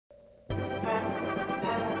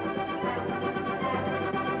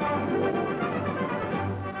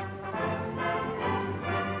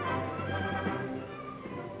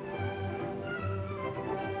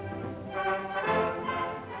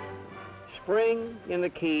Spring in the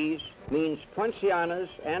Keys means poincianas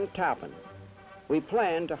and tarpon. We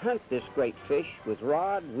plan to hunt this great fish with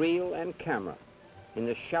rod, reel, and camera in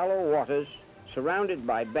the shallow waters surrounded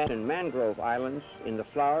by bend and mangrove islands in the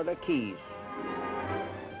Florida Keys.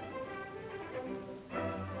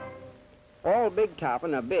 All big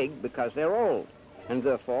tarpon are big because they're old and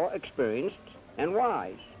therefore experienced and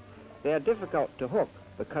wise. They are difficult to hook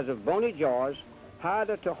because of bony jaws,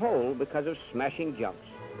 harder to hold because of smashing jumps.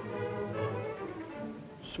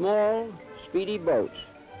 Small, speedy boats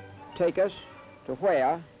take us to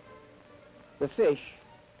where the fish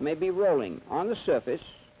may be rolling on the surface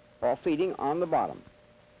or feeding on the bottom.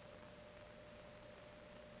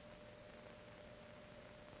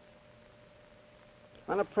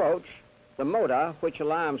 On approach, the motor which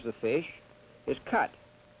alarms the fish is cut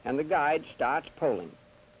and the guide starts poling.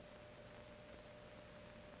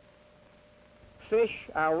 Fish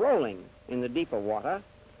are rolling in the deeper water,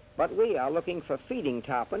 but we are looking for feeding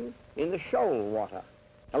tarpon in the shoal water.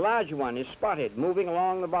 A large one is spotted moving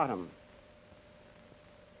along the bottom.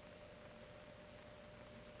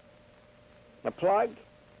 A plug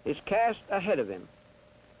is cast ahead of him.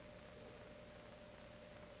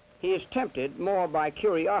 He is tempted more by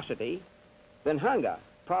curiosity than hunger,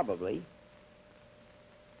 probably.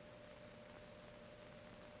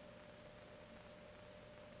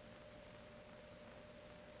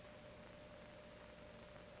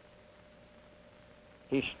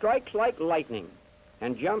 He strikes like lightning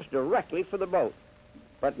and jumps directly for the boat,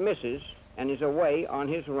 but misses and is away on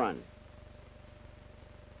his run.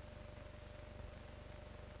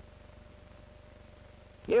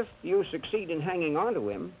 If you succeed in hanging on to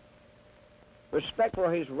him, respect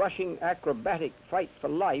for his rushing acrobatic fight for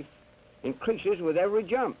life increases with every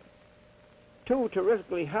jump. 2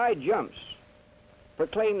 terrifically high jumps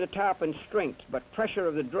proclaim the tarpon's strength, but pressure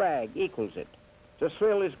of the drag equals it. The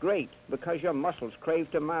thrill is great because your muscles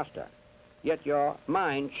crave to master, yet your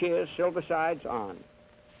mind cheers Silversides on.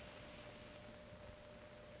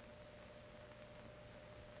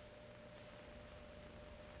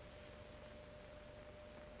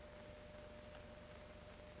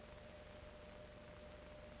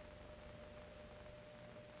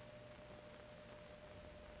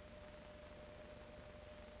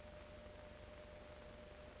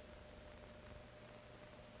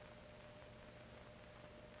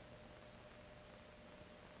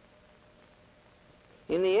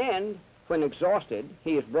 In the end, when exhausted,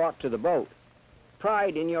 he is brought to the boat.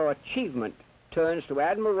 Pride in your achievement turns to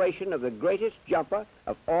admiration of the greatest jumper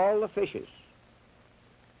of all the fishes.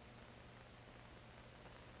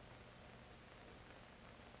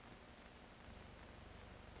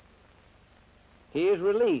 He is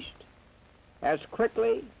released as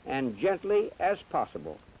quickly and gently as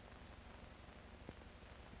possible.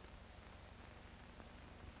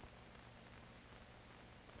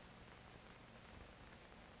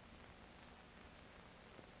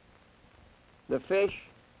 The fish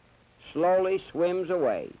slowly swims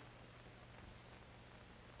away.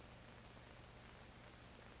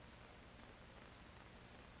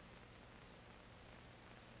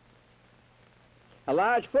 A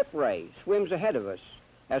large whip ray swims ahead of us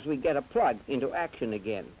as we get a plug into action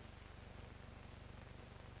again.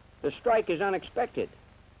 The strike is unexpected,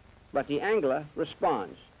 but the angler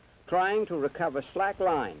responds, trying to recover slack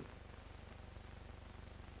line.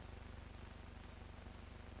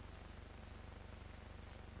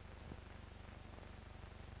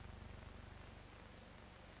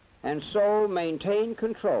 And so maintain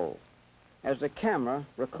control as the camera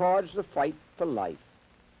records the fight for life.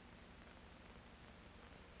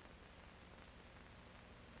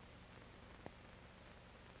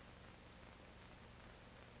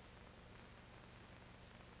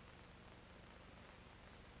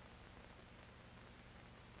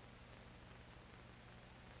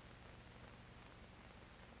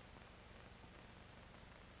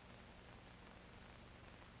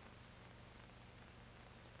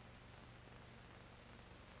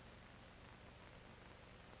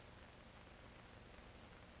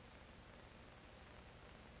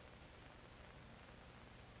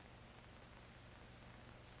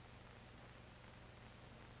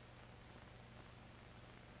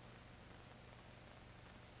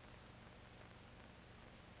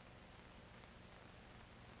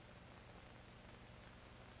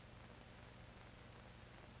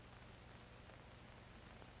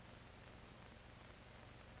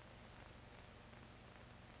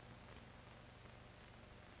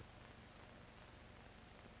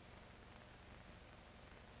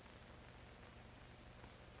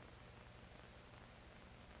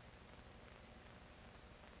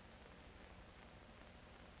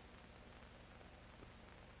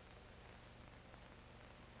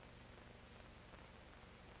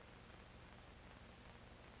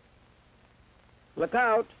 Look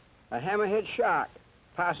out! A hammerhead shark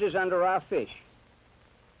passes under our fish.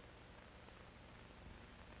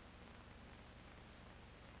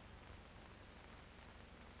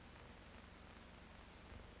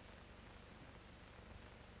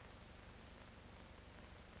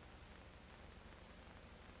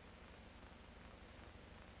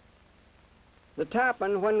 The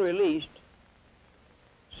tarpon, when released,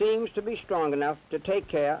 seems to be strong enough to take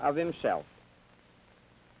care of himself.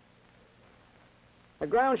 A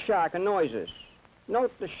ground shark annoys us.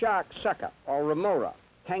 Note the shark sucker, or remora,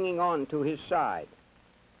 hanging on to his side.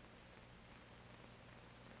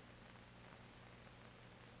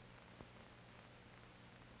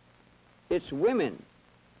 It's women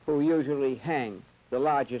who usually hang the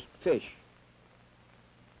largest fish.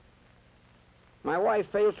 My wife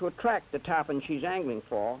fails to attract the tarpon she's angling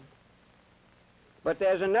for, but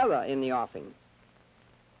there's another in the offing.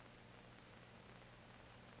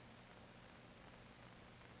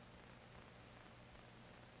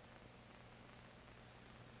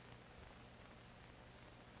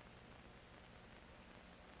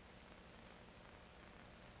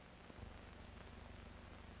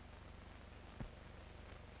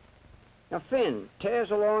 A fin tears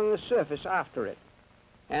along the surface after it,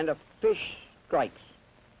 and a fish strikes.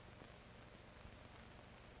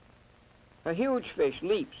 A huge fish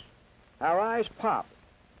leaps. Our eyes pop.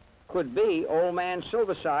 Could be old man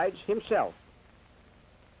Silversides himself.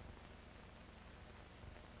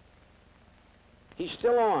 He's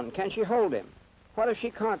still on. Can she hold him? What if she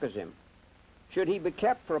conquers him? Should he be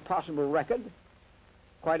kept for a possible record?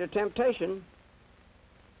 Quite a temptation.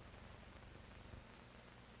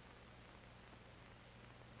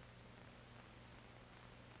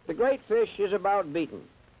 The great fish is about beaten.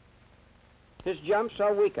 His jumps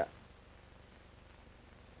are weaker.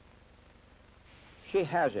 She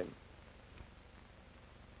has him.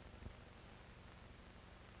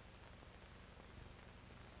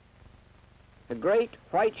 A great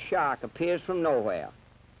white shark appears from nowhere.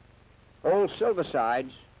 Old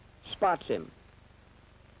Silversides spots him,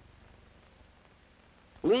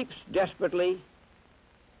 leaps desperately,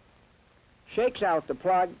 shakes out the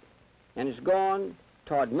plug, and is gone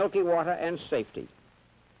toward milky water and safety.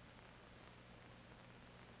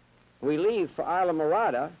 We leave for Isla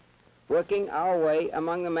Morada, working our way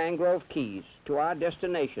among the mangrove keys to our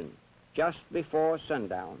destination just before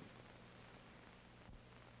sundown.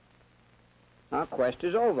 Our quest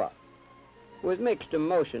is over. With mixed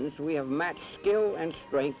emotions, we have matched skill and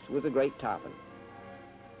strength with the great tarpon.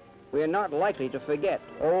 We are not likely to forget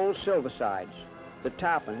old Silversides, the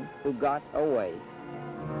tarpon who got away.